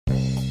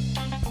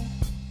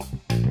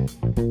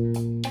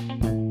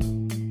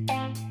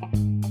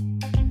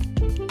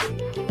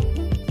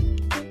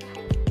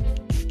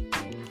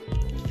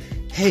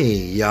Hey,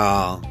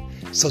 y'all.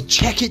 So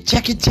check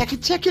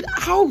it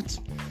out.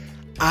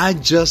 I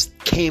just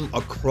came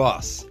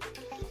across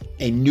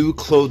a new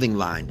clothing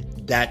line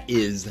that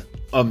is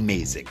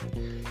amazing.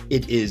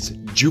 It is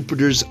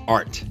Jupiter's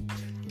Art.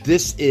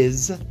 This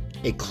is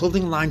a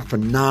clothing line for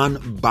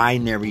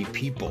non-binary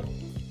people,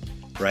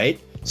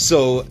 right?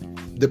 So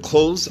the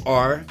clothes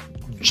are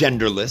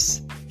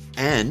genderless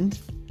and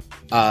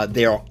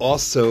they are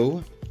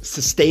also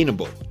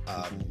sustainable.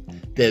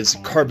 There's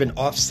carbon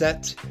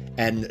offset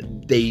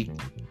and they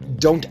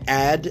don't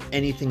add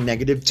anything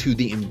negative to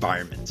the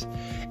environment.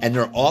 And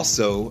they're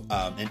also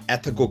an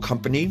ethical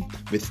company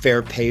with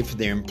fair pay for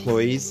their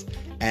employees,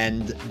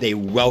 and they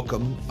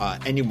welcome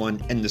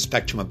anyone in the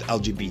spectrum of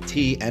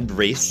LGBT and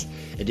race.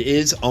 It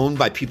is owned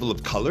by people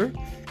of color,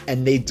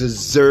 and they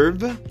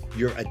deserve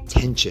your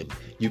attention.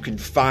 You can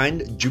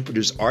find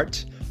Jupiter's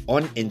Art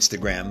on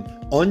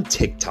Instagram, on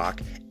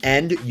TikTok,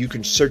 and you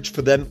can search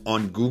for them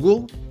on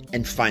Google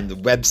and find the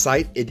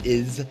website. It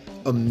is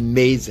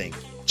amazing.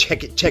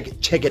 Check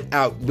it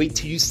out. Wait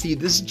till you see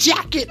this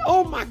jacket.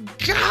 Oh my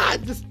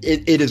God.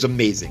 It is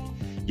amazing.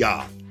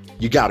 Y'all,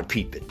 you gotta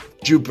peep it.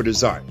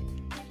 Jupiter's Art.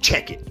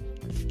 Check it.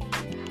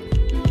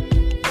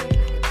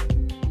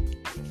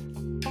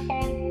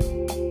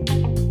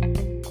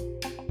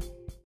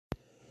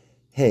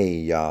 Hey,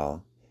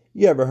 y'all.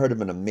 You ever heard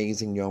of an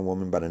amazing young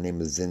woman by the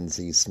name of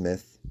Zinzi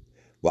Smith?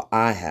 Well,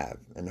 I have.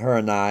 And her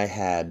and I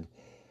had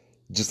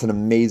just an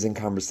amazing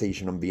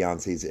conversation on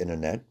Beyonce's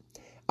internet.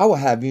 I will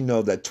have you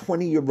know that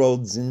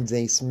 20-year-old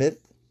Zinzi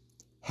Smith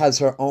has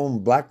her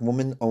own black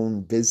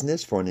woman-owned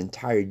business for an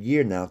entire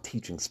year now,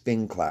 teaching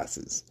spin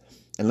classes.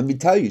 And let me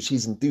tell you,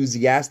 she's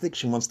enthusiastic.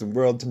 She wants the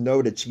world to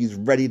know that she's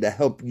ready to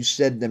help you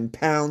shed them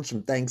pounds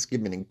from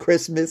Thanksgiving and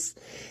Christmas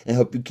and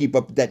help you keep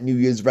up with that New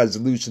Year's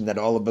resolution that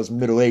all of us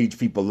middle-aged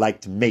people like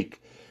to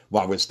make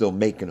while we're still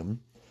making them.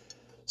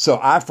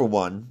 So I, for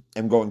one,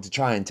 am going to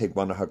try and take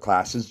one of her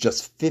classes,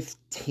 just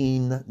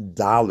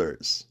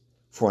 $15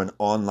 for an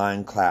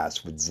online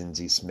class with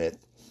Zinzi Smith.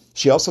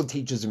 She also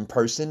teaches in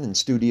person in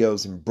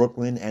studios in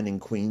Brooklyn and in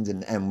Queens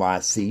and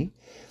NYC.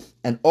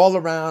 And all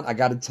around, I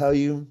got to tell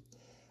you,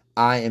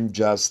 I am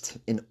just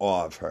in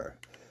awe of her.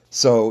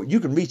 So you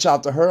can reach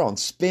out to her on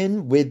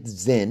Spin with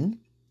Zin.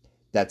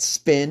 That's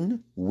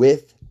Spin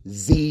with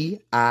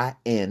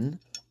Z-I-N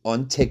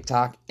on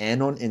TikTok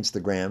and on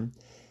Instagram.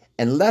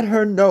 And let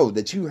her know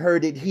that you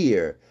heard it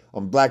here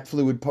on Black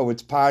Fluid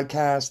Poets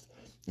Podcast.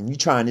 And you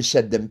trying to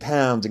shed them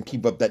pounds and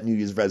keep up that New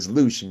Year's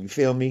resolution. You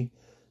feel me?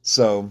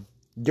 So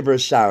give her a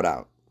shout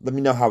out. Let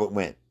me know how it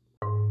went.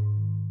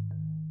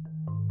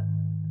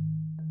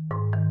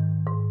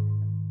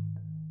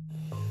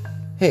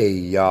 Hey,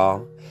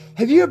 y'all.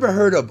 Have you ever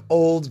heard of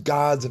Old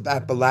Gods of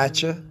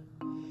Appalachia?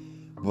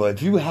 Well,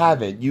 if you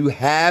haven't, you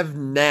have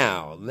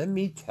now. Let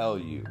me tell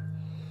you.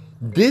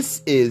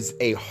 This is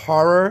a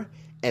horror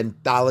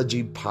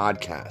anthology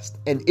podcast,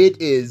 and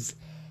it is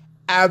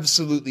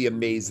absolutely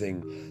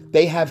amazing.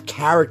 They have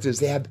characters,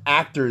 they have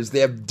actors, they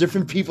have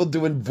different people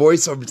doing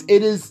voiceovers.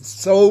 It is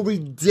so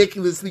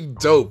ridiculously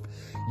dope.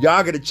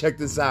 Y'all gotta check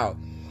this out.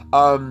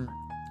 I'm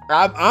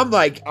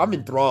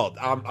enthralled.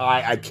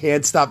 I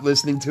can't stop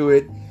listening to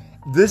it.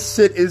 This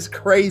shit is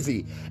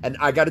crazy. And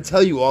I gotta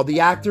tell you, all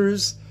the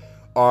actors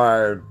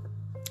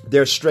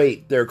they're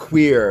straight, they're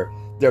queer,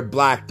 they're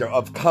black, they're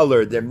of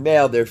color, they're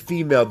male, they're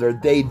female, they're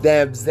they,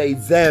 thems, they,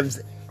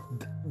 thems.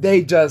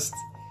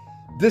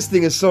 This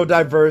thing is so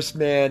diverse,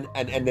 man.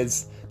 And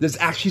there's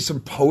actually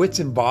some poets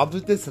involved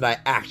with this that I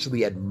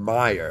actually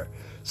admire.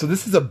 So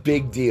this is a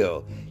big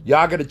deal.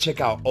 Y'all gotta check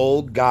out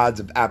Old Gods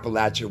of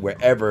Appalachia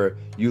wherever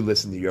you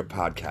listen to your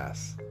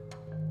podcasts.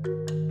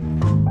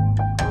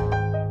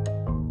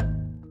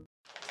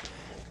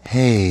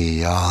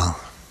 Hey, y'all.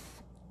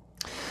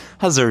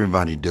 How's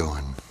everybody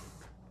doing?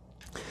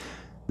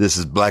 This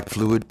is Black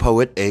Fluid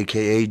Poet,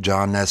 a.k.a.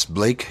 John S.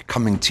 Blake,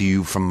 coming to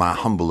you from my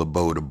humble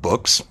abode of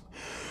books,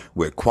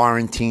 where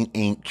quarantine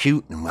ain't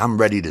cute and I'm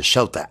ready to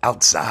shelter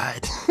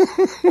outside.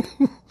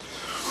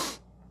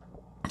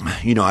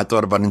 You know, I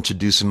thought about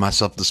introducing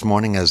myself this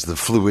morning as the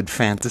Fluid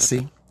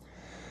Fantasy,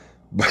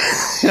 but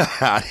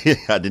I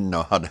didn't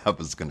know how that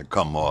was going to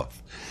come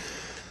off.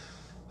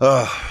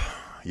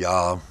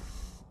 Y'all,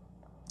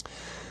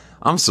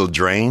 I'm so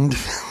drained.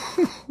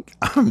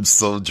 I'm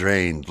so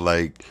drained.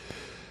 Like,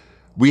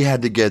 we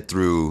had to get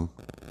through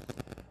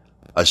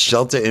a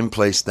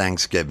shelter-in-place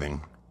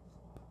Thanksgiving,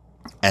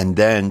 and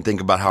then think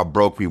about how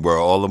broke we were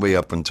all the way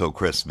up until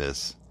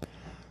Christmas.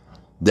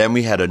 Then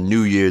we had a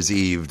New Year's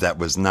Eve that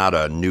was not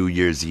a New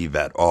Year's Eve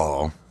at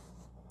all.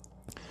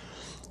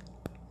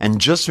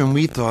 And just when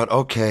we thought,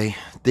 okay,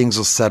 things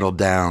will settle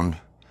down,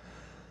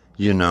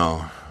 you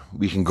know,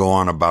 we can go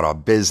on about our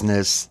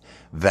business,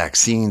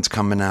 vaccines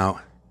coming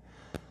out.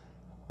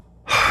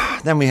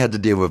 Then we had to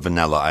deal with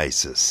Vanilla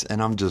Isis.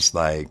 And I'm just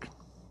like,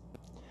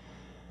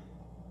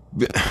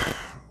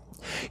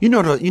 you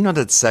know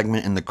that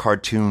segment in the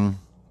cartoon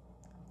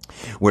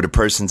where the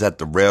person's at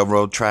the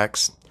railroad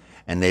tracks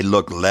and they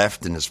look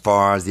left and as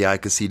far as the eye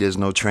can see there's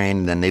no train,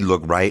 and then they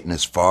look right and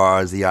as far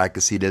as the eye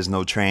can see there's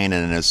no train,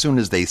 and then as soon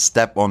as they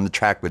step on the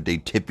track with they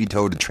tippy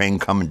toe, the train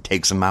comes and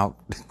takes them out.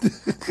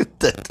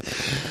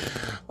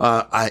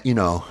 I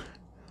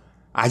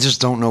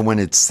just don't know when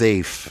it's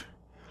safe.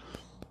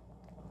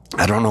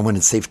 I don't know when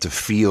it's safe to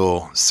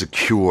feel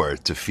secure,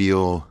 to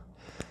feel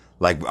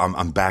like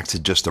I'm back to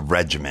just a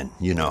regiment,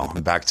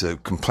 I'm back to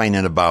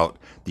complaining about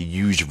the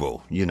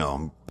usual,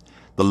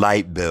 the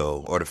light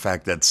bill, or the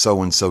fact that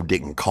so-and-so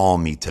didn't call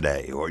me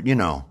today, or,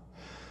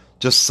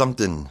 just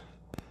something.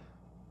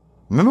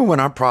 Remember when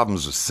our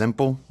problems were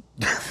simple?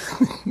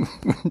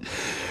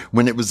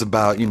 When it was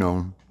about,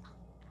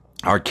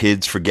 our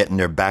kids forgetting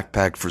their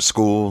backpack for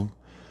school,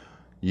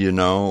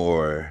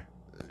 or,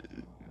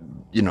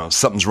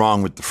 something's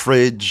wrong with the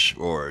fridge,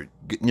 or,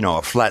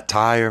 a flat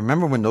tire.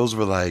 Remember when those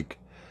were like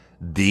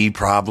the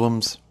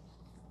problems?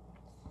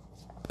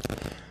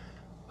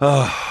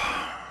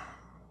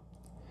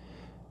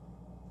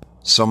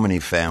 So many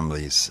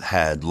families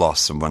had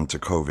lost someone to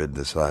COVID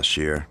this last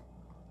year.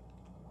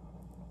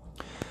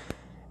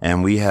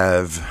 And we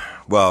have,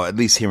 well, at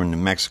least here in New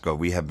Mexico,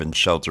 we have been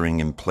sheltering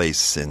in place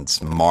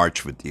since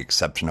March, with the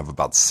exception of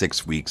about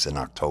 6 weeks in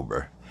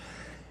October.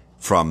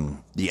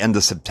 From the end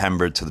of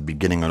September to the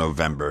beginning of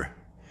November,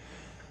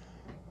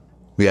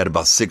 we had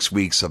about 6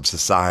 weeks of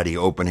society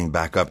opening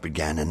back up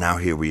again, and now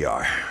here we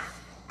are.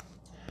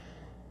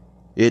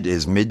 It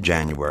is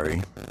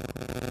mid-January,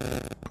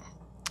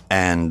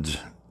 and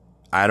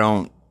I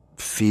don't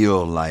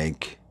feel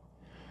like,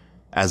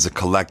 as a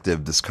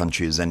collective, this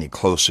country is any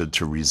closer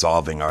to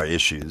resolving our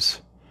issues.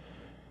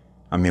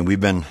 I mean, we've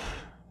been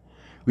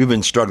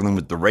struggling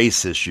with the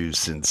race issues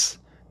since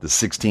the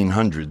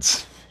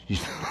 1600s,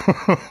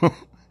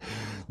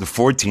 the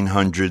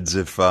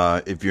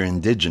 1400s if you're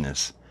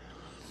indigenous.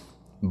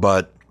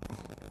 But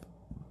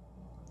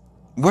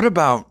what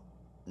about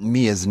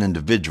me as an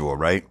individual,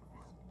 right?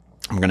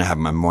 I'm going to have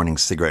my morning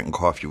cigarette and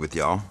coffee with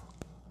y'all.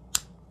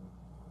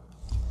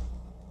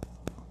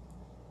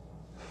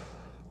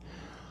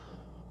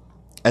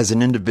 As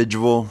an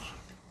individual,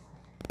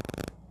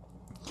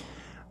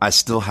 I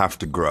still have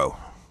to grow.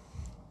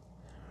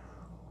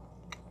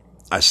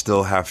 I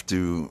still have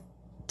to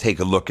take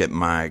a look at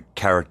my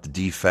character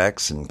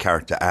defects and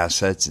character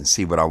assets and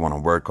see what I want to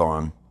work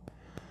on.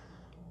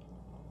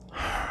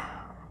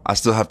 I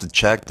still have to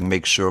check to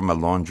make sure my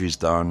laundry's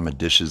done, my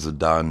dishes are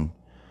done.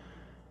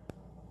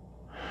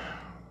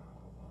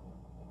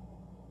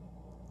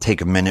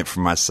 Take a minute for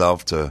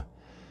myself to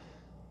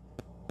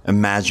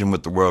imagine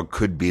what the world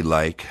could be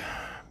like.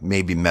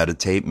 Maybe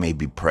meditate,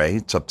 maybe pray.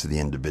 It's up to the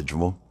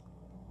individual.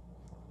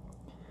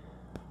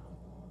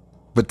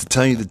 But to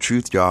tell you the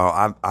truth,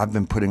 y'all, I've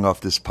been putting off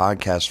this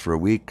podcast for a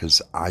week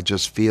because I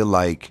just feel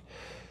like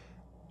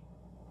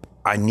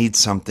I need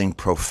something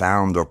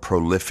profound or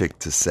prolific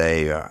to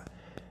say,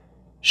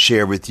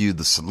 share with you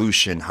the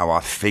solution, how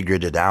I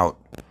figured it out.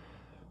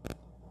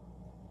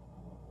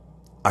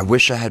 I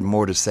wish I had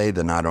more to say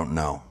than I don't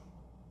know.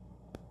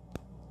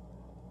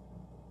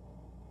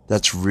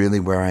 That's really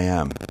where I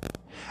am.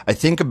 I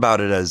think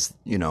about it as,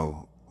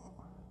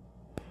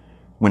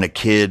 when a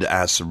kid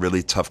asks a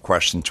really tough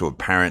question to a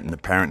parent and the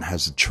parent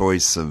has a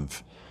choice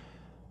of,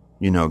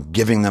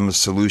 giving them a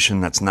solution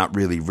that's not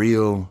really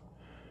real,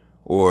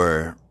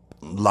 or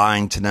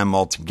lying to them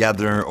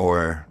altogether,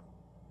 or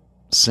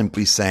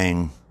simply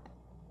saying,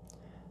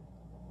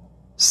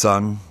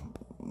 son,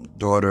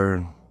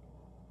 daughter,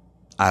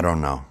 I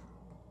don't know.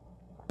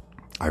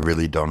 I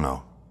really don't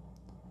know.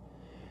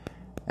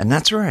 And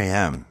that's where I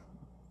am.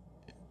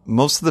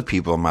 Most of the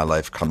people in my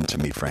life come to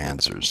me for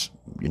answers.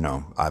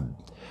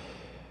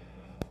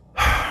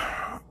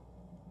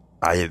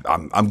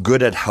 I'm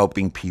good at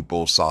helping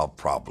people solve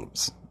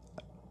problems.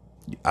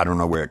 I don't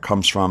know where it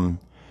comes from,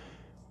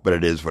 but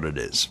it is what it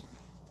is.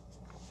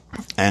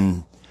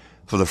 And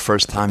for the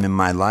first time in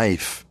my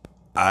life,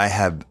 I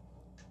have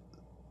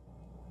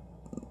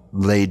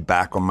laid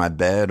back on my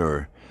bed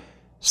or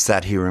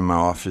sat here in my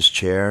office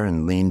chair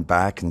and leaned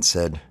back and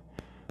said,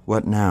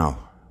 what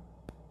now?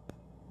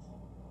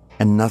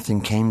 And nothing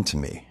came to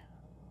me.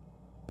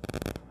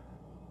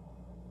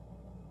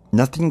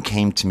 Nothing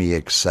came to me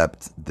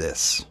except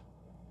this.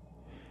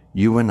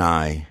 You and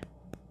I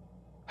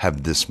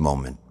have this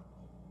moment.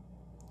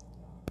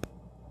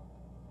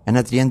 And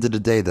at the end of the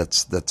day,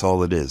 that's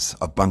all it is.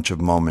 A bunch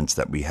of moments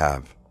that we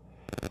have.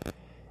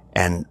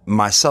 And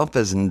myself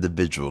as an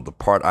individual, the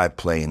part I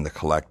play in the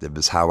collective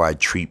is how I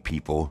treat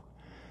people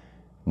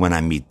when I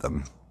meet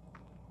them.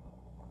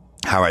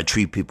 How I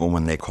treat people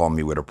when they call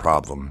me with a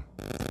problem.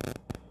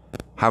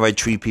 How I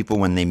treat people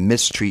when they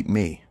mistreat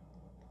me.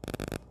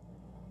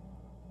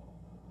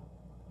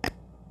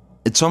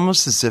 It's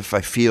almost as if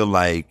I feel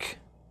like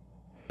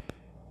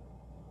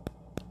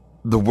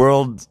the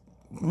world,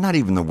 not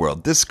even the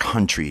world, this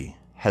country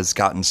has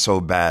gotten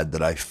so bad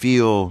that I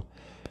feel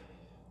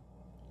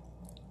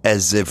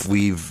as if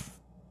we've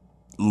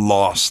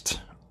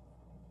lost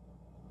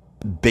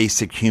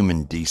basic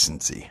human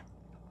decency.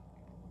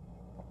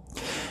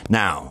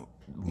 Now,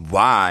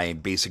 why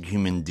basic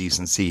human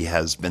decency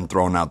has been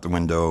thrown out the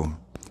window,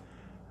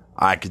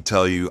 I could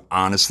tell you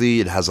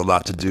honestly, it has a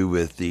lot to do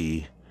with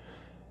the,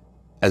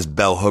 as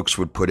Bell Hooks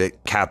would put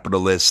it,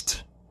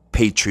 capitalist,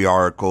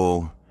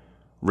 patriarchal,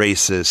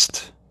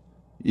 racist,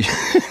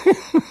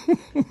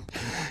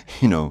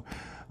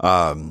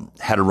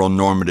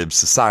 heteronormative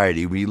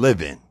society we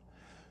live in.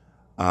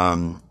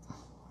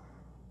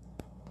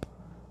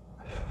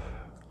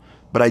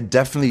 But I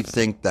definitely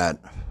think that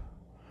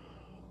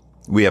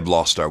we have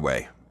lost our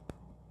way.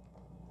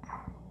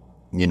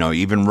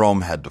 Even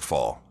Rome had to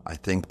fall. I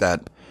think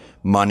that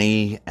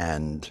money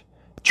and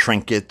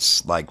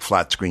trinkets like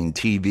flat screen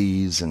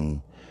TVs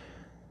and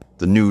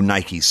the new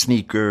Nike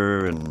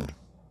sneaker and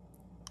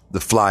the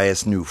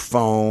flyest new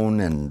phone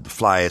and the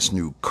flyest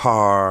new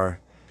car.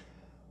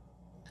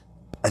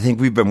 I think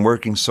we've been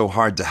working so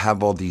hard to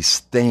have all these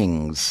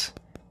things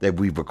that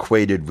we've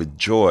equated with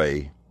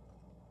joy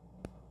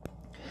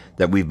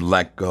that we've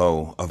let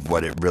go of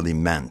what it really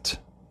meant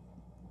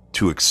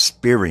to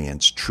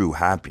experience true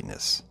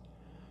happiness.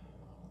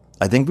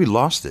 I think we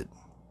lost it.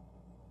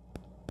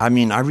 I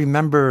mean, I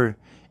remember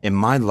in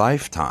my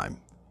lifetime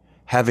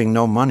having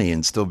no money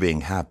and still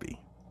being happy.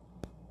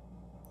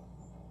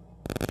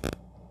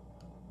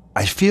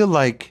 I feel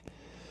like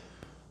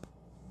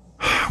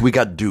we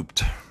got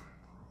duped.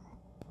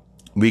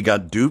 We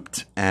got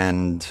duped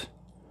and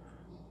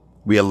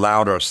we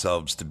allowed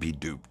ourselves to be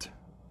duped.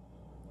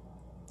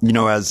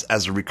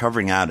 As a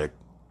recovering addict,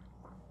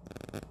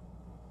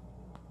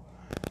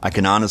 I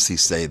can honestly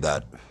say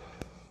that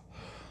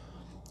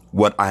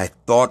what I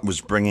thought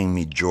was bringing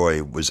me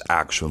joy was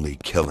actually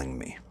killing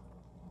me.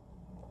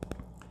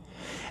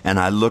 And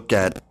I look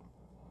at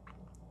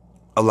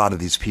a lot of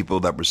these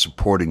people that were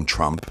supporting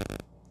Trump,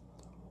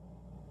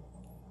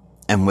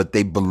 and what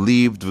they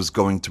believed was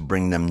going to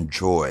bring them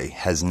joy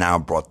has now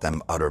brought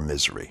them utter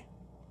misery.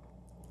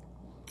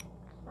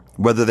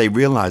 Whether they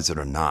realize it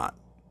or not.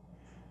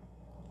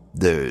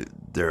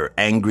 They're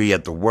angry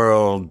at the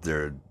world,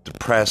 they're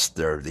depressed,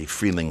 they're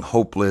feeling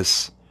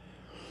hopeless.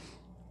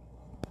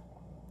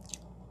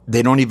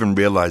 They don't even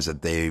realize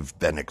that they've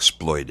been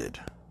exploited.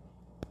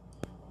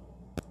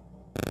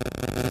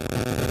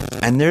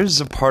 And there's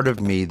a part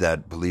of me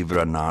that, believe it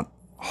or not,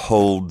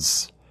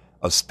 holds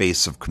a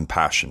space of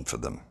compassion for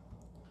them.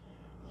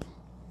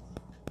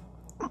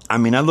 I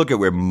mean, I look at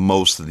where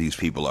most of these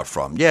people are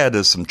from. Yeah,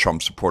 there's some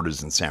Trump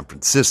supporters in San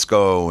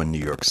Francisco and New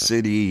York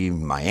City,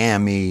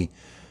 Miami.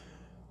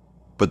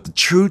 But the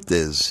truth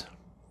is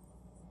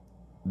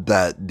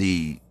that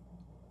the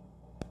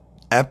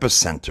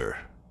epicenter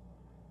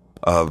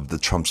of the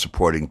Trump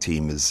supporting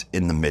team is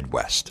in the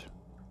Midwest.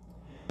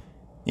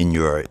 In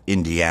your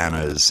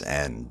Indianas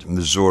and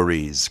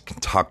Missouris,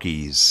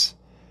 Kentuckys,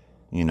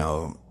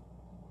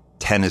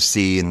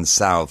 Tennessee in the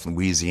South,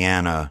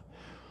 Louisiana,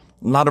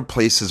 a lot of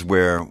places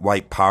where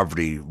white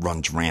poverty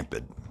runs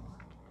rampant.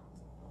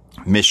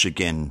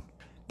 Michigan,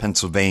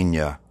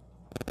 Pennsylvania.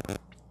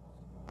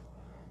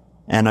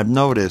 And I've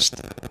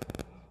noticed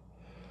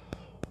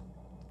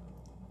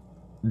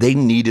they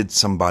needed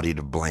somebody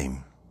to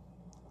blame.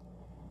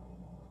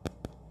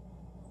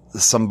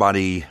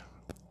 Somebody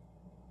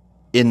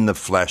in the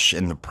flesh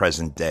in the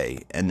present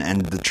day. And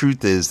the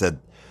truth is that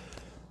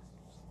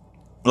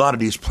a lot of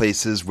these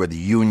places where the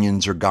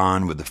unions are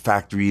gone, where the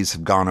factories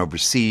have gone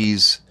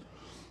overseas,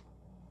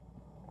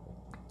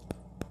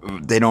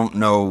 they don't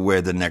know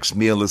where the next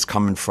meal is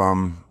coming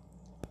from.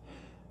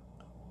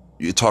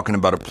 You're talking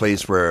about a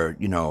place where,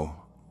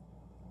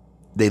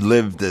 they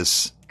live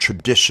this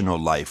traditional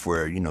life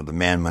where, the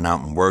man went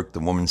out and worked, the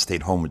woman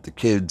stayed home with the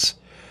kids.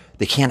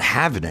 They can't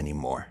have it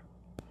anymore.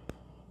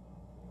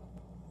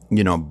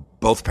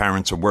 Both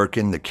parents are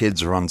working, the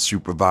kids are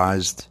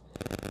unsupervised,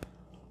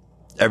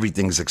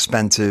 everything's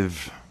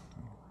expensive.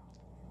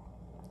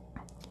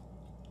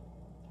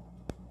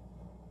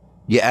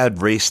 You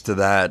add race to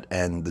that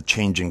and the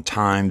changing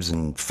times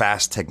and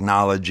fast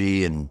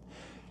technology and,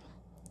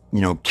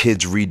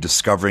 kids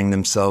rediscovering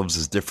themselves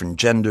as different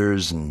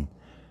genders and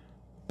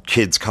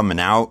kids coming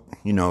out.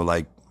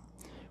 Like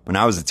when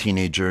I was a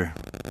teenager,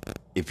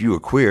 if you were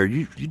queer,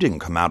 you didn't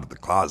come out of the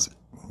closet.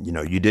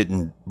 You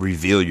didn't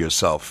reveal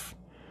yourself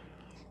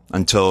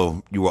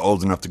until you were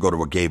old enough to go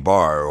to a gay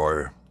bar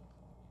or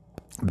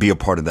be a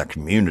part of that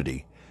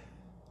community.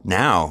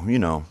 Now,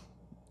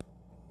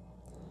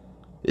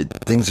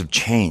 things have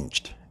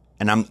changed.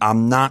 And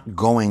I'm not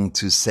going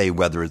to say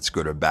whether it's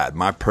good or bad.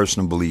 My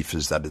personal belief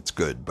is that it's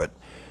good. But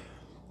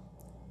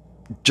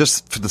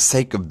just for the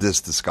sake of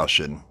this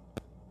discussion,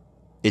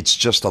 it's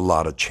just a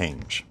lot of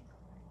change.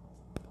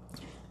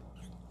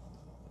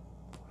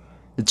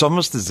 It's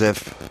almost as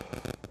if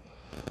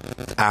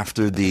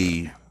after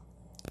the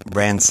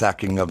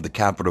ransacking of the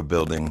Capitol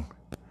building,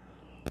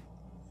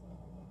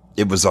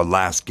 it was our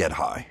last get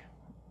high.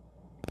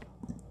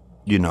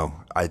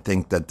 I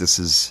think that this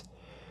is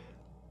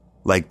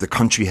like the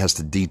country has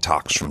to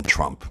detox from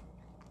Trump.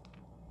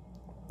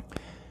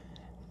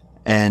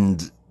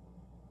 And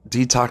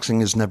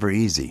detoxing is never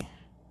easy.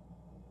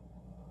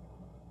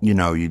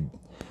 The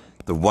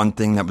one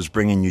thing that was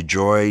bringing you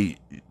joy,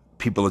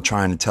 people are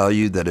trying to tell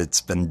you that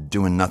it's been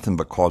doing nothing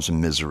but causing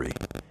misery.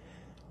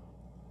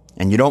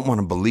 And you don't want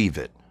to believe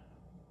it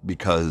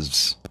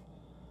because,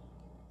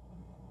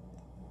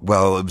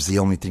 well, it was the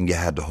only thing you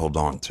had to hold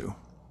on to.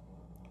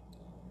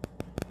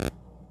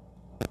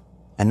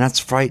 And that's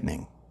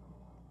frightening.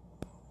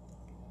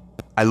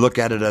 I look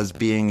at it as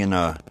being in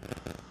a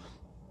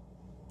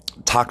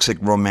toxic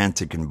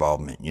romantic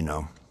involvement, you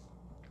know,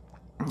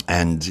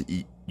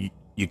 and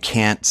you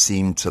can't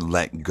seem to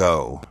let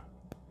go,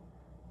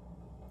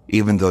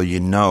 even though you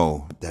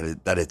know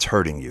that it's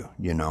hurting you,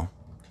 you know.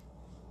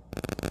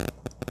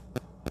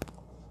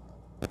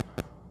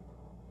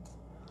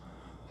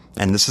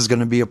 And this is going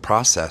to be a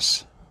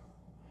process.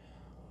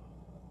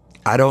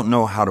 I don't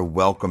know how to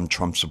welcome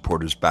Trump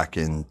supporters back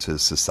into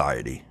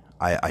society.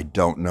 I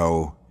don't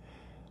know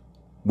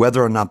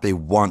whether or not they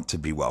want to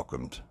be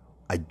welcomed.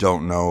 I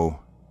don't know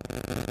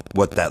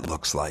what that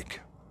looks like.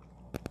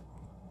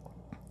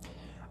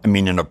 I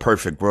mean, in a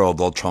perfect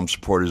world, all Trump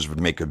supporters would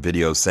make a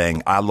video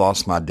saying, I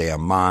lost my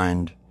damn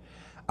mind.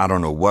 I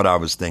don't know what I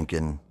was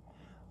thinking.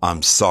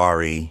 I'm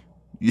sorry.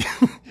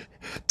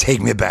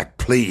 Take me back,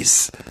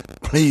 please.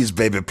 Please,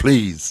 baby,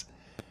 please.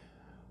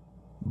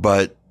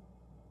 But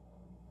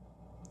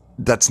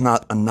that's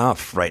not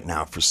enough right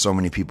now for so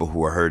many people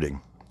who are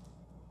hurting.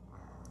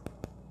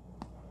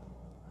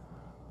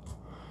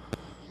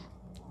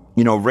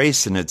 You know,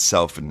 race in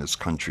itself in this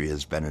country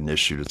has been an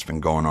issue that's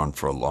been going on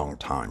for a long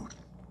time.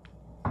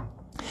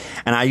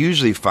 And I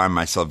usually find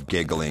myself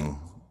giggling,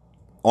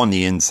 on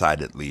the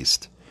inside at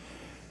least,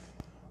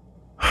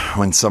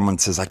 when someone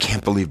says, I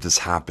can't believe this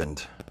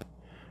happened.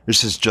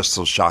 This is just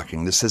so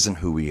shocking. This isn't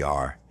who we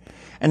are.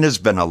 And there's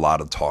been a lot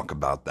of talk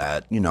about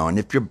that, you know, and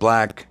if you're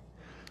black,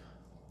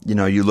 you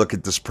know, you look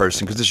at this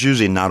person, because it's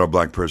usually not a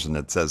black person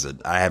that says it.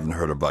 I haven't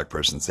heard a black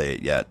person say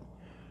it yet.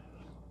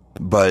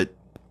 But,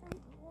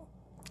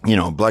 you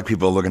know, black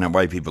people are looking at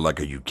white people like,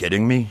 are you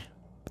kidding me?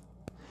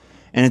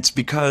 And it's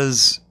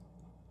because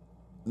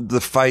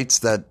the fights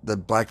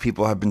that black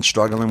people have been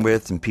struggling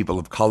with and people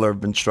of color have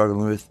been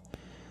struggling with,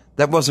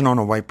 that wasn't on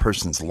a white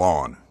person's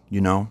lawn,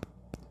 you know?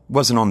 It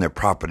wasn't on their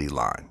property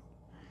line.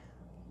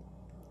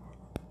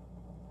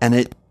 And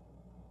it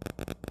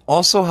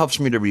also helps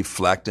me to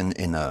reflect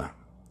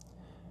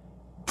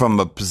from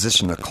a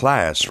position of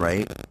class,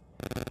 right?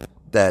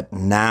 That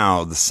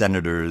now the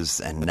senators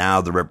and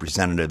now the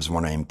representatives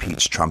want to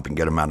impeach Trump and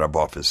get him out of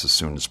office as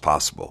soon as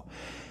possible.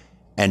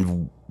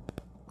 And,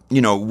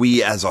 you know,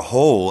 we as a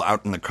whole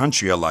out in the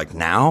country are like,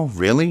 now?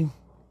 Really?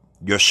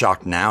 You're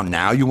shocked now?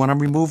 Now you want to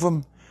remove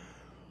him?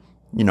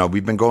 You know,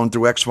 we've been going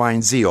through X, Y,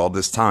 and Z all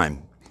this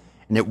time.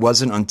 And it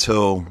wasn't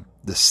until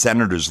the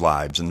senators'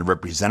 lives and the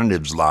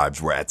representatives'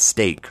 lives were at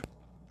stake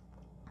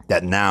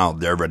that now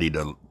they're ready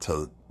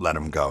to let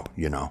him go,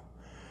 you know.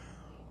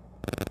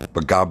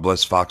 But God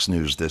bless Fox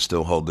News, they're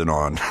still holding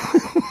on.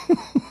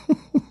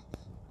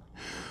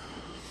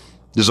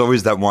 There's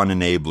always that one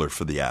enabler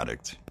for the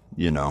addict,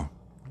 you know.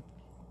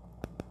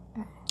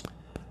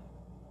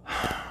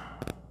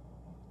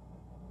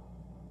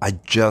 I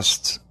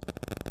just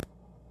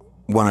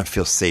want to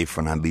feel safe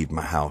when I leave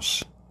my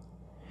house.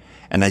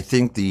 And I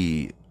think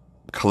the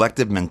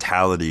collective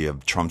mentality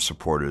of Trump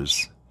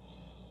supporters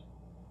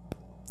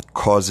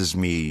causes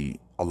me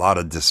a lot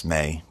of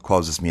dismay,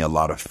 causes me a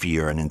lot of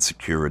fear and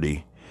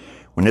insecurity.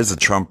 When there's a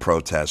Trump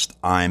protest,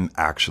 I'm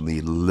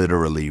actually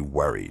literally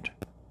worried.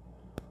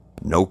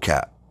 No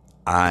cap.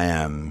 I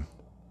am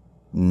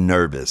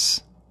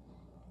nervous.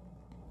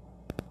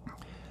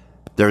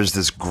 There's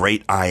this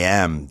great I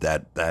am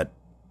that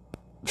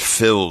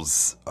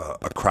fills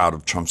a crowd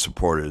of Trump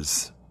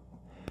supporters.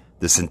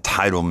 This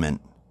entitlement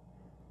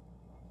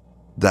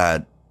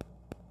that,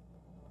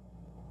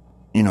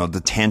 you know,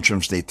 the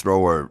tantrums they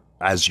throw are,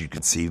 as you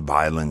can see,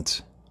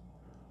 violent.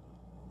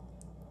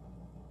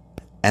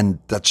 And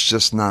that's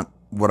just not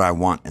what I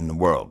want in the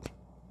world.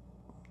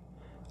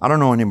 I don't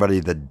know anybody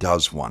that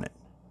does want it.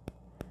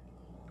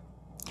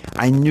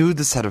 I knew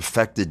this had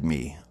affected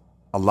me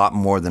a lot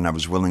more than I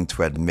was willing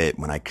to admit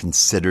when I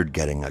considered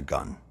getting a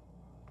gun.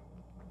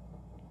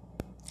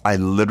 I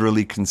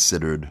literally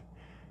considered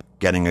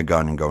getting a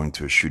gun and going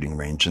to a shooting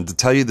range. And to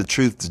tell you the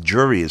truth, the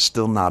jury is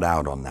still not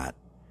out on that.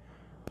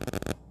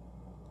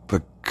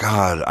 But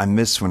God, I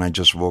miss when I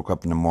just woke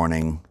up in the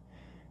morning,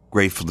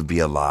 grateful to be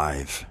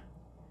alive,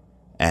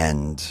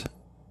 and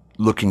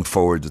looking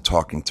forward to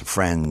talking to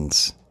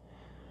friends,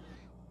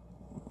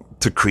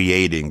 to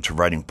creating, to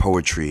writing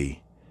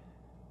poetry,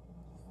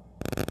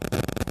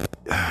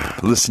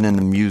 listening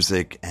to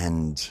music,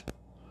 and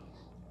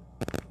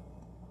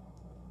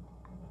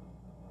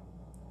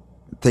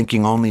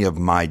thinking only of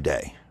my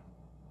day.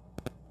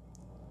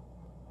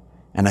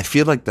 And I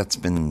feel like that's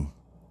been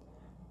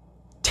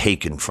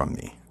taken from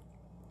me.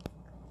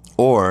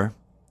 Or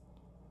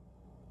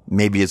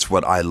maybe it's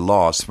what I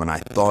lost when I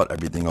thought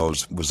everything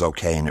was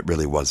okay and it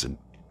really wasn't.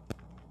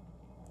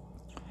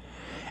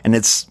 And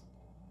it's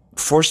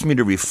forced me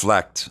to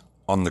reflect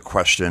on the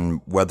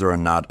question whether or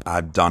not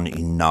I've done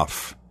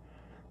enough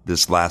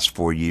this last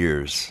 4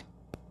 years.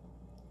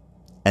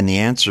 And the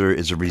answer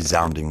is a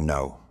resounding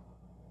no.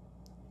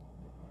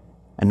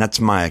 And that's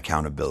my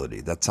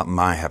accountability. That's something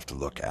I have to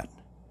look at.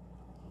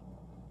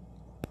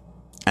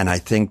 And I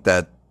think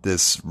that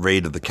this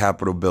raid of the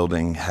Capitol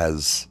building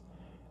has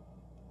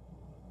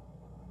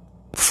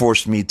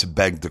forced me to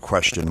beg the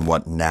question,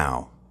 what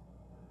now?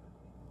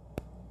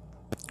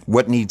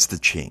 What needs to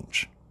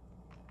change?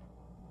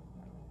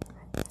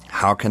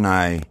 How can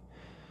I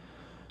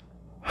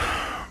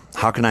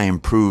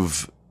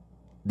improve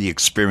the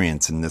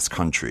experience in this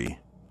country?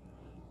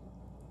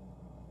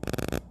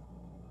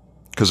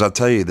 Because I'll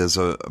tell you, there's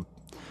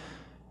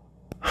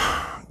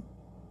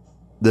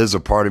a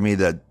part of me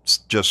that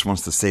just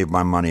wants to save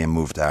my money and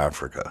move to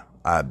Africa.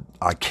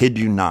 I kid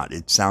you not.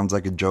 It sounds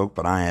like a joke,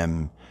 but I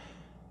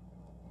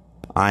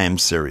am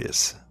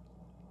serious.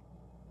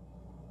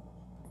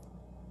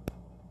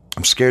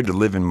 I'm scared to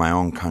live in my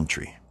own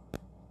country.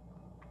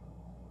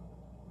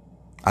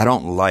 I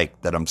don't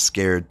like that I'm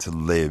scared to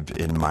live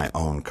in my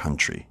own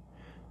country.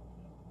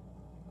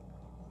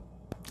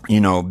 You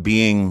know,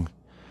 being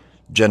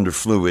gender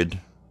fluid,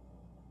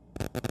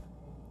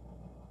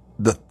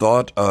 the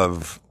thought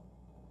of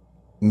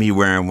me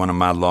wearing one of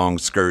my long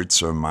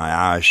skirts or my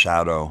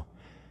eyeshadow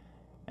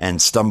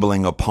and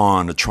stumbling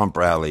upon a Trump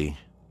rally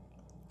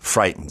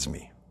frightens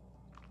me.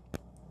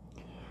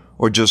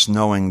 Or just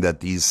knowing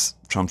that these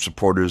Trump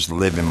supporters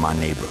live in my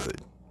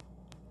neighborhood.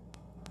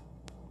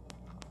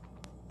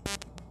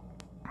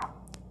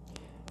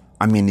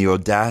 I mean, the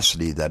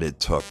audacity that it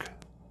took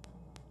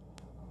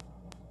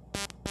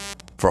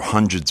for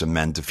hundreds of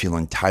men to feel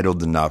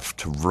entitled enough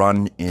to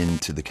run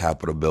into the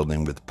Capitol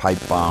building with pipe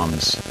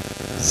bombs,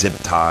 zip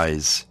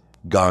ties,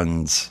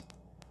 guns.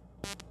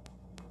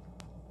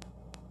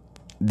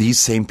 These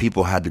same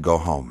people had to go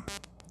home.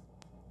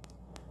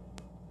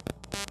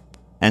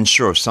 And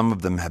sure, some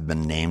of them have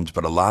been named,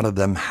 but a lot of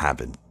them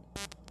haven't.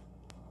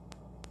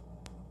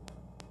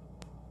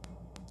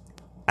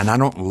 And I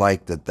don't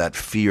like that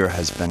fear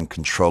has been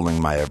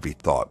controlling my every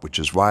thought, which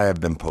is why I've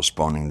been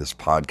postponing this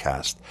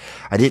podcast.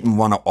 I didn't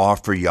want to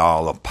offer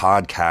y'all a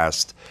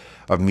podcast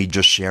of me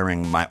just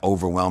sharing my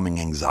overwhelming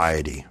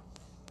anxiety.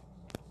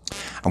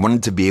 I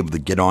wanted to be able to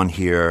get on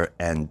here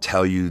and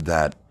tell you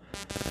that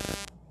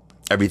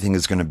everything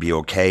is going to be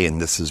okay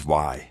and this is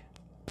why.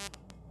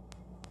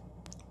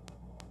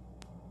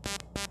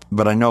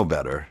 But I know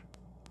better.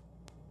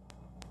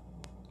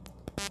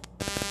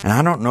 And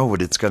I don't know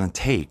what it's going to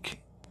take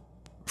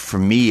for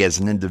me as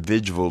an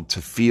individual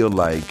to feel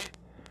like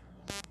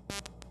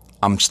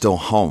I'm still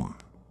home.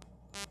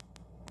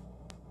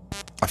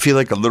 I feel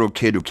like a little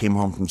kid who came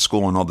home from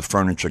school and all the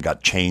furniture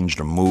got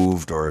changed or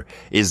moved or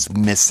is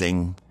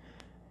missing.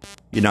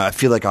 You know, I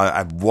feel like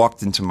I've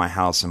walked into my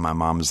house and my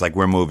mom is like,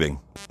 we're moving.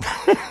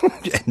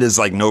 And there's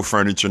like no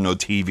furniture, no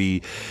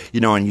TV,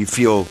 you know, and you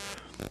feel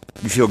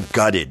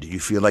gutted. You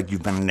feel like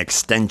you've been an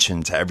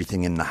extension to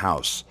everything in the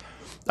house.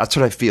 That's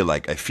what I feel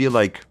like. I feel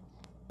like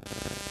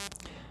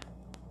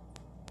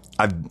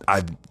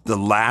the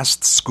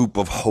last scoop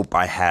of hope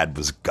I had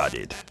was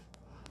gutted.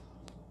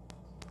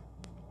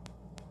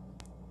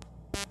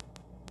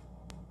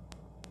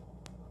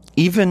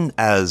 Even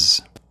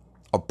as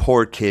a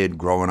poor kid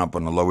growing up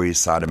on the Lower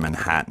East Side of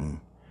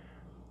Manhattan,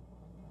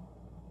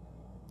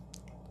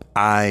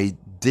 I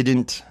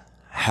didn't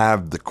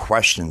have the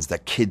questions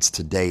that kids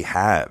today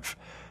have.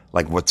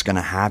 Like, what's going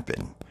to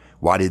happen?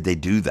 Why did they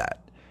do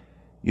that?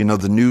 You know,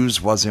 the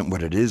news wasn't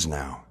what it is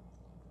now.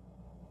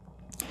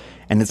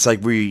 And it's like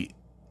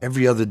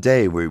every other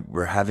day,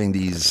 we're having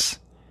these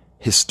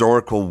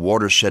historical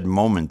watershed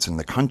moments in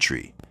the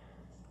country.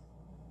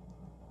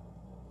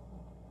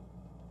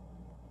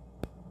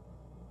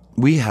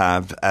 We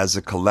have, as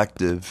a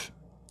collective,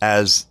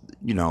 as,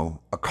 you know,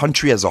 a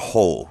country as a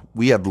whole,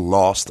 we have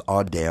lost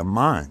our damn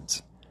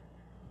minds.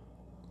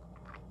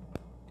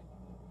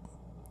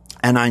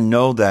 And I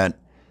know that,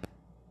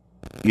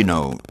 you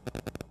know,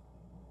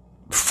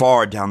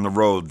 far down the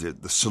road,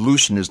 the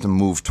solution is to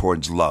move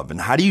towards love.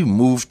 And how do you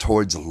move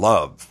towards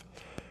love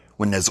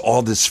when there's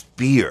all this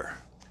fear?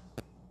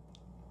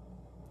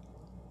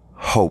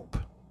 Hope.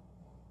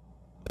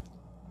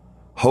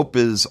 Hope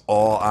is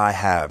all I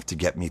have to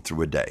get me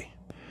through a day.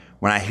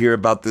 When I hear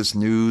about this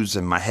news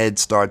and my head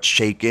starts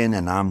shaking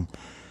and I'm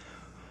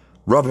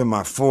rubbing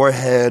my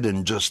forehead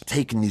and just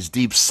taking these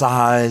deep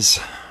sighs,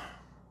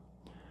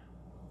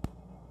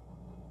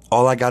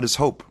 all I got is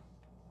hope.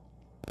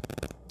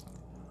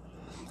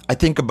 I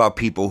think about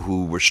people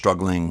who were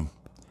struggling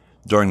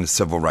during the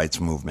civil rights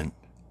movement,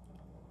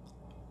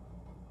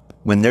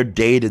 when their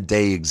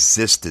day-to-day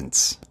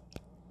existence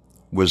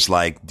was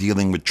like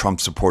dealing with Trump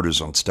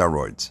supporters on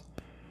steroids,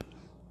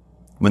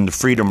 when the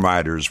Freedom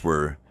Riders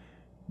were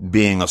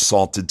being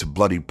assaulted to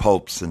bloody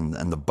pulps and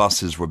the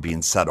buses were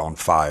being set on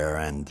fire,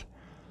 and,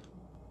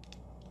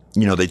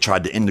 you know, they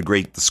tried to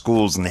integrate the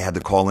schools and they had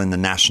to call in the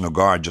National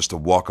Guard just to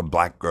walk a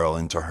black girl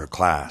into her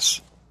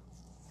class.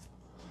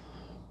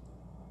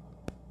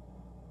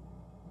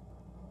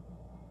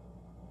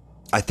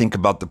 I think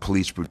about the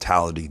police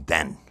brutality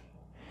then.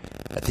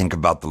 I think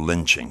about the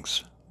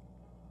lynchings,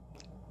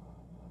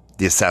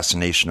 the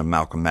assassination of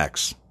Malcolm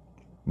X,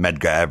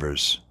 Medgar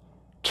Evers,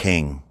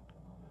 King,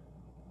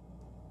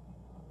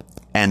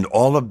 And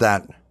all of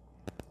that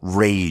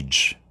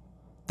rage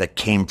that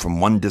came from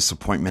one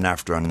disappointment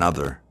after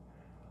another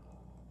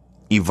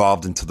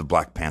evolved into the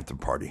Black Panther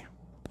Party.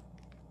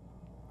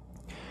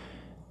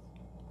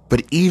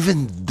 But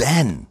even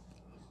then,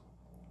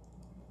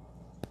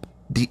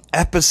 the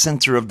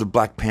epicenter of the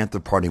Black Panther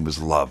Party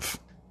was love.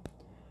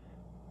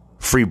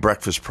 Free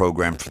breakfast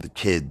program for the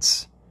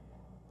kids,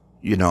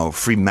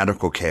 free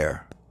medical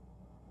care.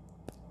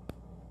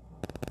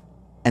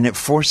 And it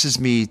forces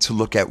me to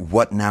look at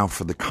what now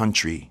for the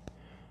country.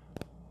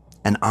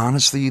 And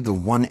honestly, the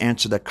one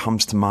answer that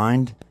comes to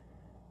mind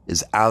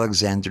is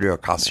Alexandria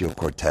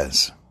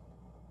Ocasio-Cortez.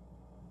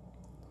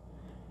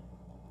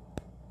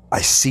 I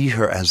see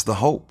her as the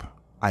hope.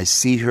 I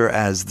see her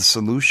as the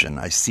solution.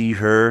 I see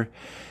her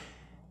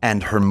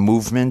and her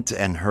movement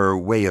and her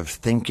way of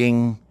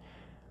thinking,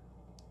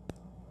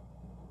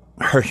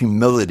 her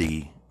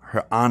humility,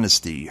 her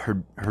honesty,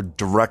 her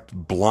direct,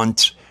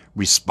 blunt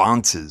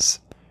responses.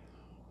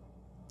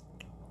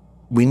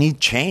 We need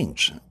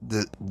change.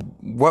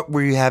 What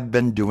we have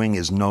been doing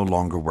is no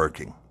longer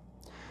working.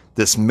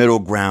 This middle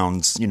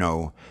ground,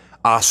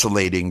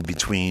 oscillating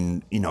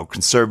between,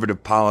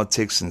 conservative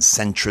politics and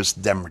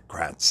centrist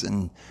Democrats.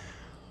 And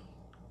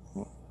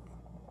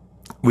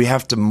we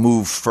have to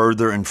move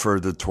further and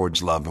further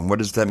towards love. And what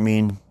does that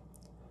mean?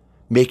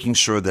 Making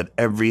sure that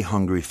every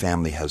hungry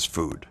family has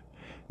food.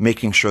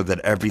 Making sure that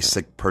every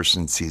sick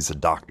person sees a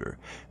doctor.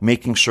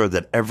 Making sure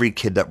that every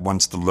kid that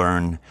wants to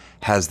learn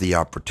has the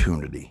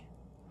opportunity.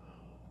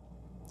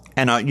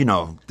 And,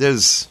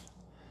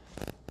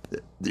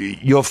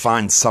 you'll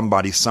find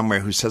somebody somewhere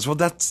who says, well,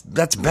 that's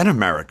been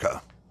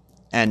America.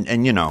 And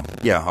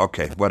yeah,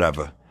 okay,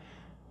 whatever.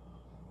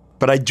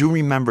 But I do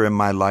remember in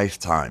my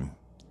lifetime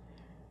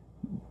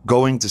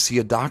going to see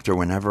a doctor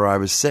whenever I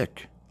was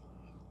sick.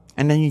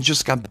 And then you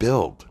just got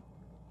billed.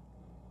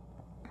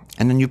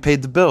 And then you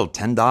paid the bill,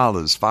 $10,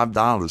 $5,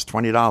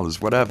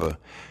 $20, whatever.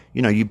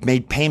 You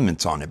made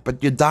payments on it,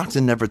 but your doctor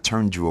never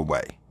turned you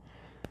away.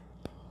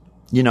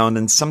 And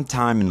then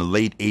sometime in the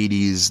late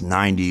 80s,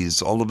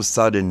 90s, all of a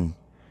sudden,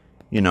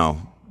 you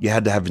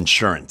had to have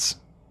insurance.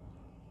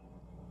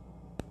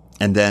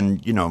 And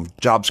then,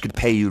 jobs could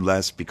pay you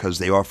less because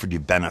they offered you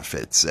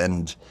benefits.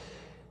 And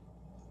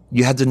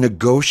you had to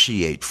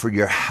negotiate for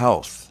your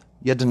health.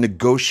 You had to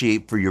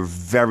negotiate for your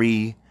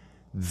very,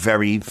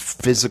 very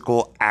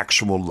physical,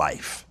 actual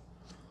life.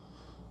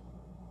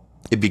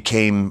 It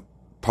became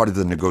part of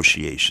the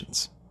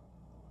negotiations.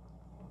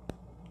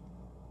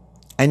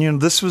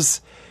 And, this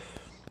was...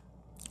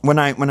 When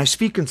I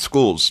speak in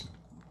schools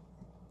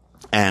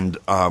and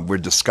we're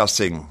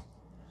discussing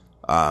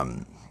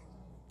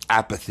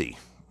apathy,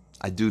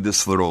 I do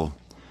this little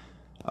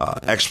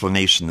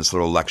explanation, this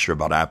little lecture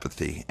about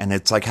apathy, and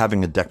it's like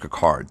having a deck of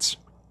cards.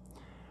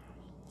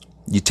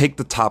 You take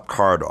the top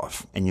card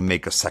off and you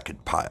make a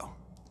second pile.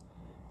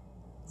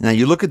 Now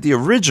you look at the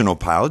original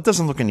pile, it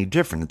doesn't look any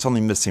different. It's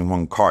only missing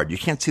one card. You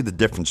can't see the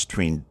difference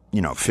between,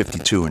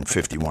 52 and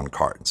 51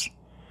 cards.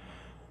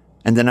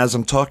 And then as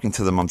I'm talking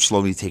to them, I'm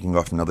slowly taking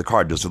off another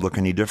card. Does it look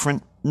any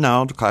different?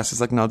 No. The class is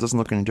like, no, it doesn't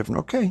look any different.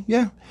 Okay,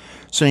 yeah.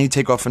 So then you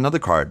take off another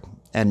card,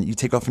 and you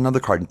take off another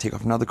card, and take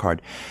off another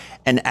card.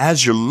 And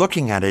as you're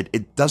looking at it,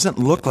 it doesn't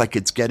look like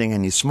it's getting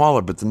any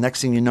smaller, but the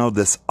next thing you know,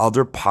 this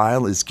other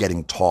pile is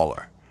getting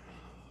taller.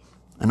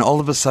 And all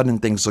of a sudden,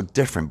 things look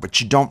different,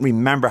 but you don't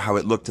remember how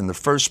it looked in the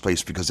first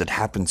place because it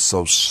happened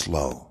so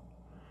slow.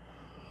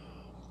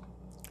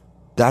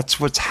 That's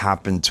what's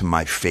happened to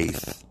my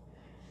faith.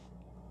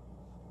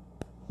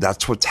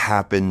 That's what's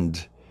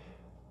happened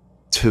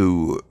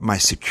to my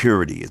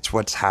security. It's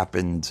what's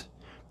happened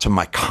to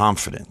my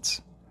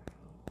confidence.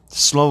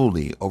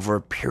 Slowly, over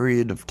a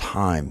period of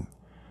time,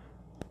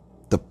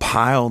 the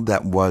pile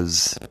that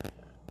was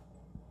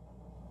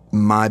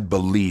my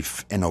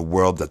belief in a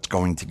world that's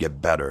going to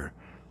get better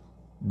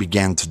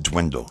began to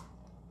dwindle.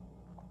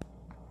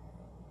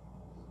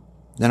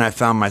 Then I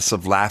found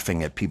myself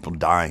laughing at people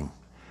dying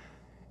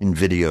in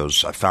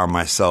videos. I found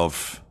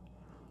myself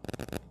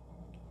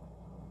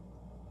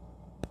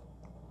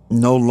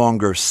no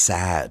longer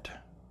sad,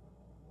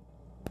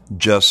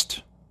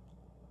 just,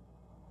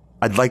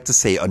 I'd like to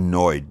say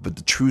annoyed, but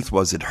the truth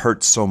was it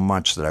hurt so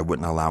much that I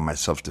wouldn't allow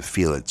myself to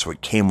feel it. So it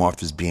came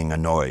off as being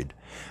annoyed.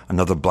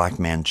 Another black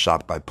man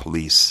shot by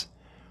police,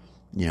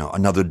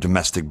 another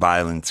domestic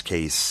violence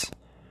case,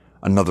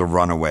 another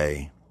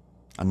runaway,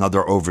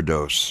 another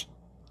overdose.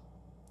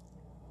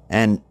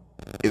 And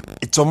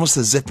it's almost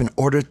as if in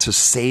order to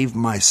save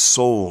my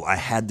soul, I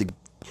had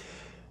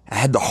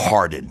to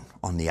harden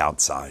on the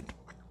outside.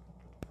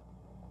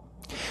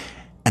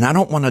 And I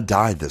don't want to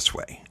die this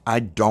way. I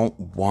don't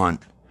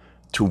want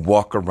to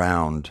walk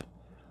around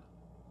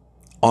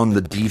on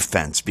the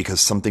defense because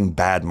something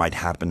bad might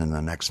happen in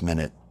the next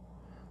minute.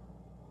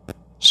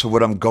 So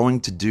what I'm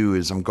going to do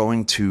is I'm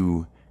going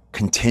to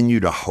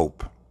continue to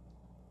hope.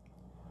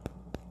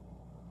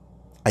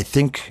 I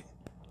think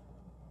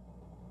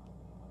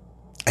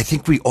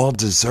we all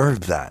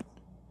deserve that.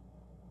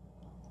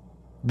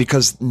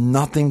 Because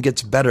nothing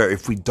gets better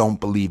if we don't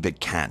believe it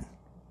can.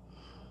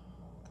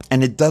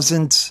 And it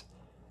doesn't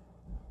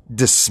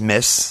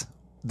dismiss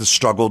the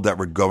struggle that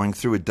we're going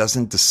through. It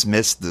doesn't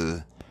dismiss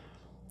the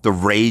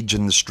rage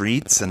in the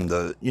streets and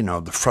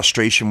the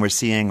frustration we're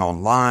seeing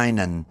online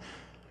and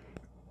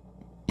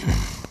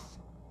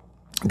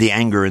the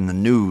anger in the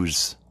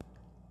news.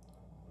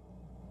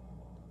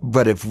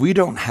 But if we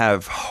don't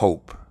have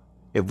hope,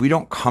 if we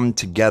don't come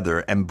together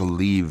and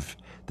believe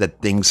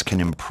that things can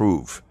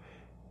improve,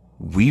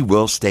 we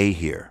will stay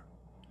here.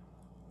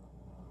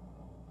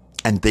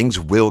 And things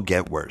will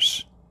get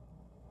worse.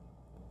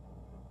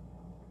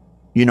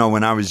 You know,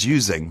 when I was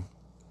using,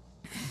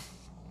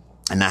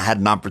 and I had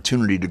an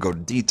opportunity to go to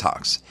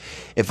detox,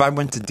 if I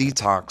went to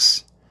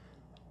detox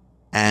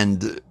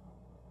and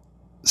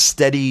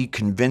steady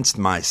convinced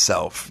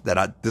myself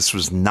that this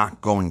was not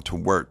going to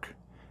work,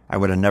 I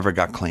would have never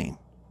got clean.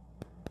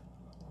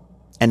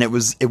 And it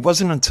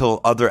wasn't until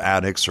other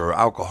addicts or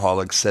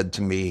alcoholics said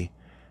to me,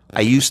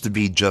 I used to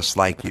be just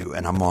like you,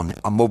 and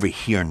I'm over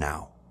here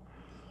now.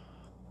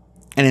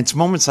 And it's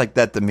moments like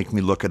that that make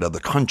me look at other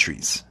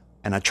countries.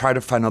 And I try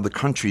to find other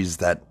countries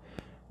that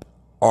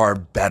are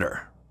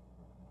better.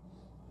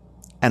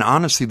 And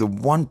honestly, the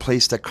one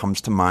place that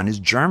comes to mind is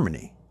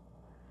Germany.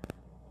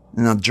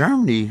 Now,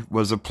 Germany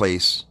was a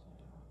place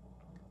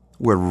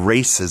where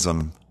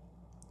racism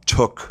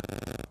took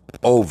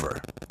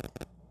over.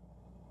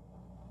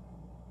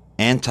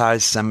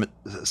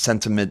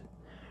 Anti-sentiment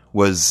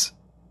was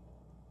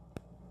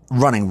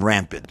running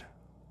rampant.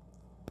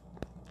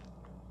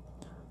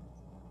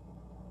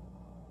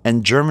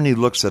 And Germany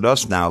looks at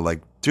us now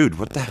like, dude,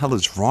 what the hell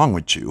is wrong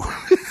with you?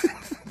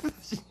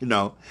 You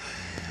know,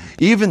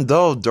 even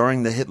though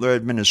during the Hitler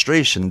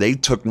administration, they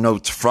took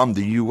notes from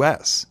the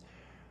U.S.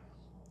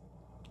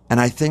 And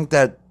I think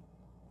that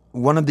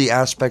one of the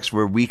aspects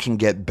where we can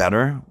get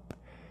better,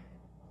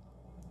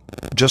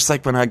 just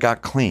like when I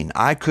got clean,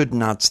 I could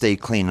not stay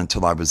clean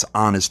until I was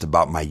honest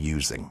about my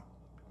using.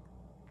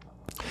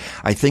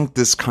 I think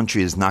this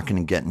country is not going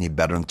to get any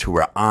better until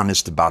we're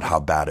honest about how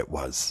bad it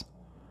was.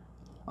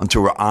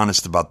 Until we're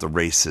honest about the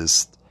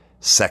racist,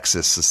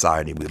 sexist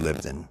society we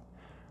lived in,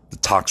 the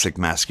toxic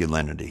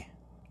masculinity.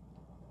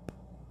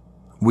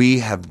 We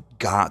have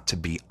got to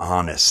be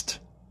honest.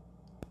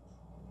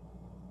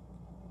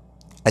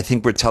 I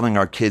think we're telling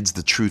our kids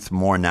the truth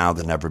more now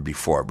than ever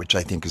before, which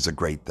I think is a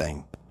great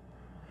thing.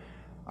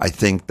 I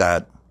think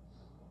that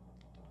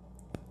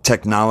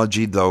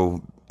technology,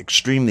 though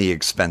extremely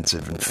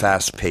expensive and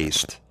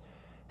fast-paced,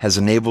 has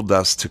enabled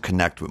us to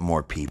connect with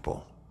more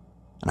people.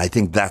 And I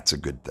think that's a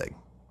good thing.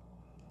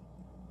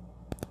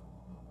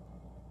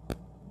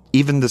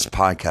 Even this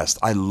podcast,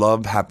 I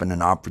love having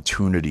an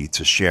opportunity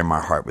to share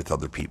my heart with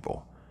other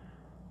people.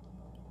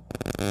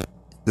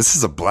 This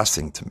is a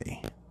blessing to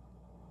me.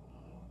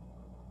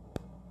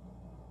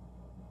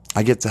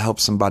 I get to help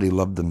somebody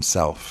love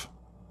themselves,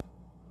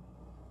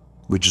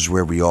 which is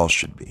where we all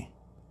should be.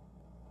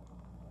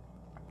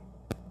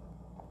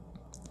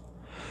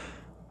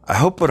 I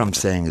hope what I'm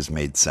saying has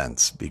made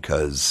sense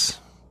because,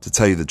 to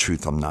tell you the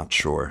truth, I'm not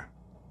sure.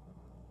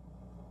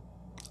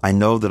 I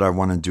know that I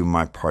want to do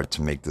my part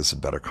to make this a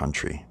better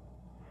country.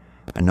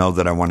 I know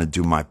that I want to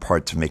do my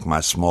part to make my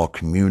small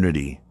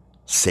community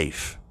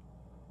safe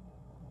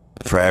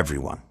for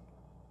everyone.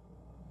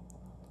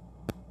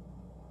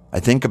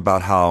 I think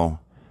about how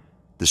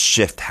the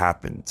shift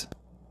happened.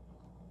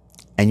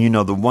 And you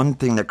know, the one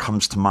thing that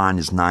comes to mind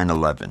is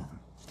 9/11.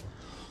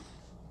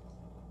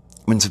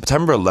 When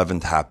September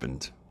 11th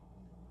happened,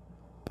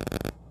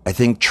 I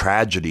think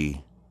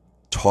tragedy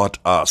taught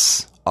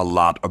us a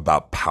lot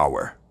about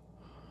power.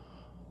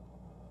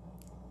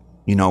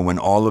 You know, when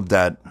all of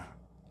that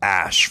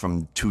ash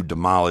from 2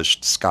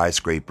 demolished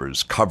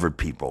skyscrapers covered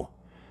people,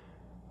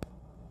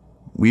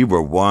 we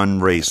were one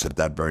race at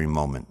that very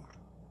moment.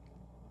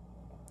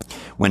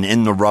 When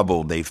in the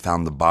rubble they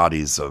found the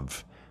bodies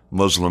of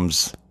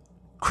Muslims,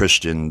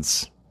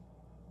 Christians,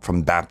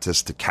 from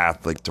Baptist to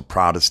Catholic to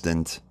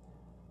Protestant,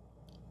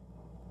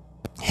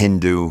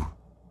 Hindu,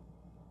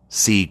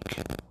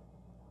 Sikh,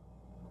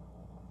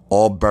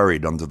 all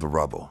buried under the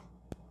rubble.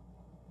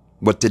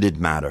 What did it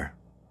matter?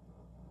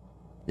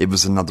 It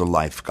was another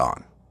life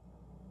gone.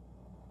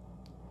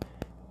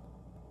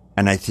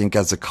 And I think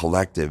as a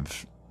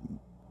collective,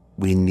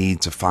 we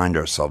need to find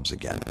ourselves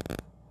again.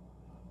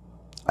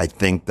 I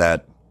think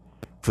that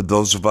for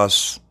those of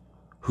us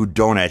who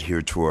don't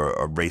adhere to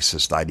a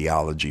racist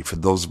ideology, for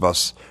those of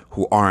us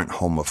who aren't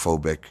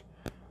homophobic,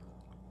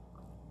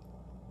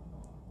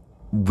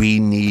 we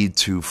need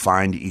to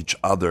find each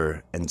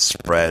other and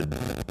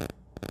spread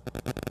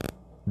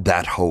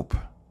that hope.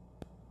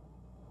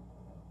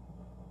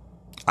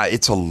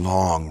 It's a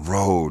long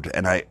road,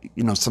 and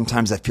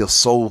sometimes I feel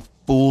so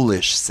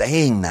foolish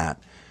saying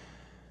that.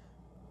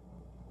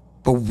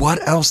 But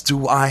what else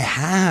do I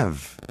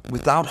have?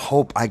 Without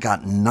hope, I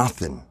got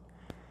nothing.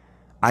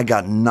 I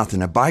got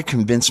nothing. If I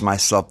convince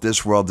myself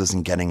this world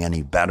isn't getting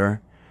any better,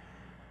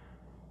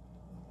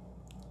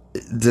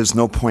 there's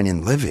no point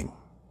in living.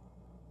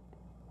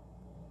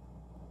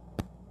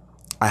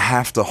 I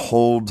have to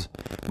hold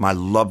my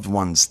loved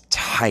ones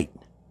tight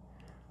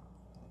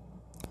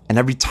And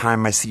every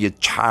time I see a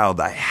child,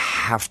 I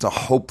have to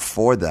hope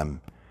for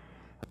them.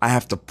 I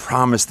have to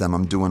promise them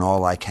I'm doing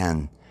all I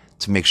can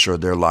to make sure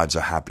their lives are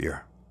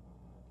happier.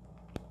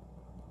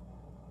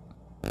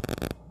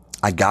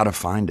 I gotta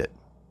find it.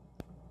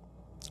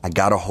 I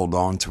gotta hold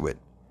on to it.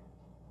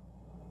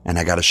 And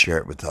I gotta share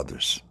it with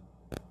others.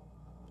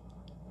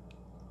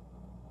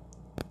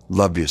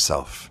 Love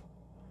yourself.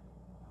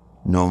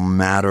 No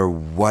matter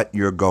what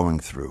you're going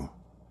through,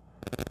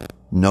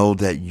 know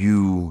that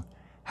you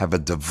have a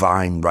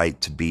divine right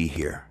to be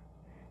here,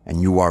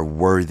 and you are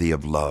worthy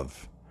of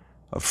love,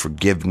 of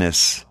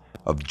forgiveness,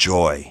 of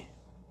joy.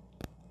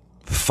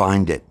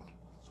 Find it,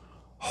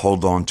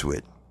 hold on to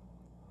it,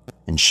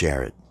 and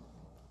share it.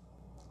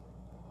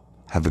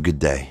 Have a good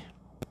day.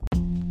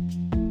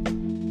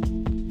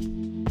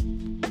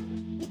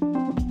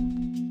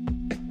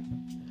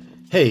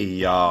 Hey,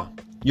 y'all.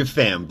 Your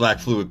fam, Black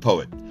Fluid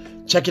Poet.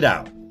 Check it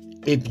out.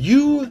 If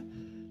you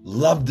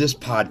love this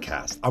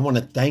podcast, I want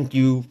to thank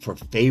you for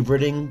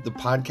favoriting the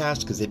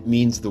podcast because it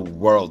means the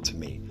world to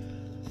me.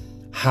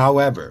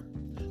 However,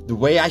 the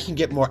way I can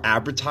get more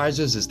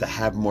advertisers is to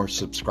have more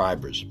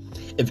subscribers.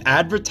 If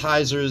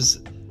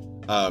advertisers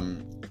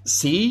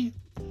see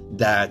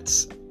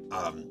that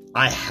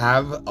I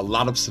have a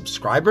lot of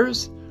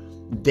subscribers,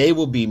 they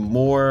will be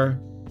more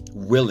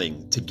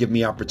willing to give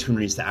me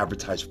opportunities to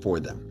advertise for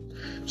them.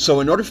 So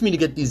in order for me to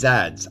get these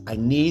ads, I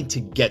need to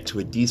get to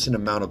a decent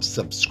amount of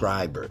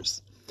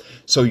subscribers.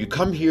 So you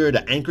come here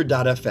to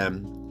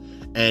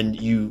anchor.fm and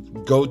you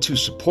go to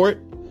support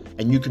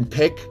and you can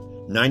pick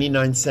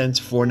 99 cents,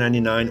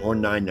 $4.99 or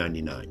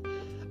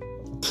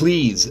 $9.99.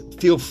 Please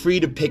feel free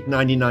to pick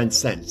 99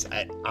 cents.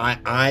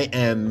 I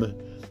am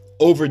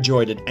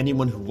overjoyed at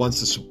anyone who wants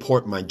to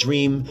support my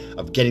dream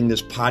of getting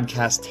this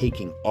podcast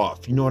taking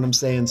off. You know what I'm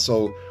saying?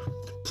 So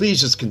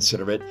please just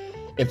consider it.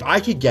 If I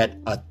could get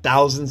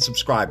 1,000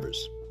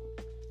 subscribers,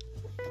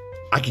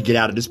 I could get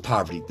out of this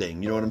poverty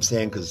thing. You know what I'm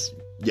saying? Because,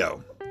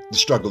 the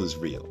struggle is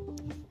real.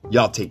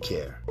 Y'all take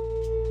care.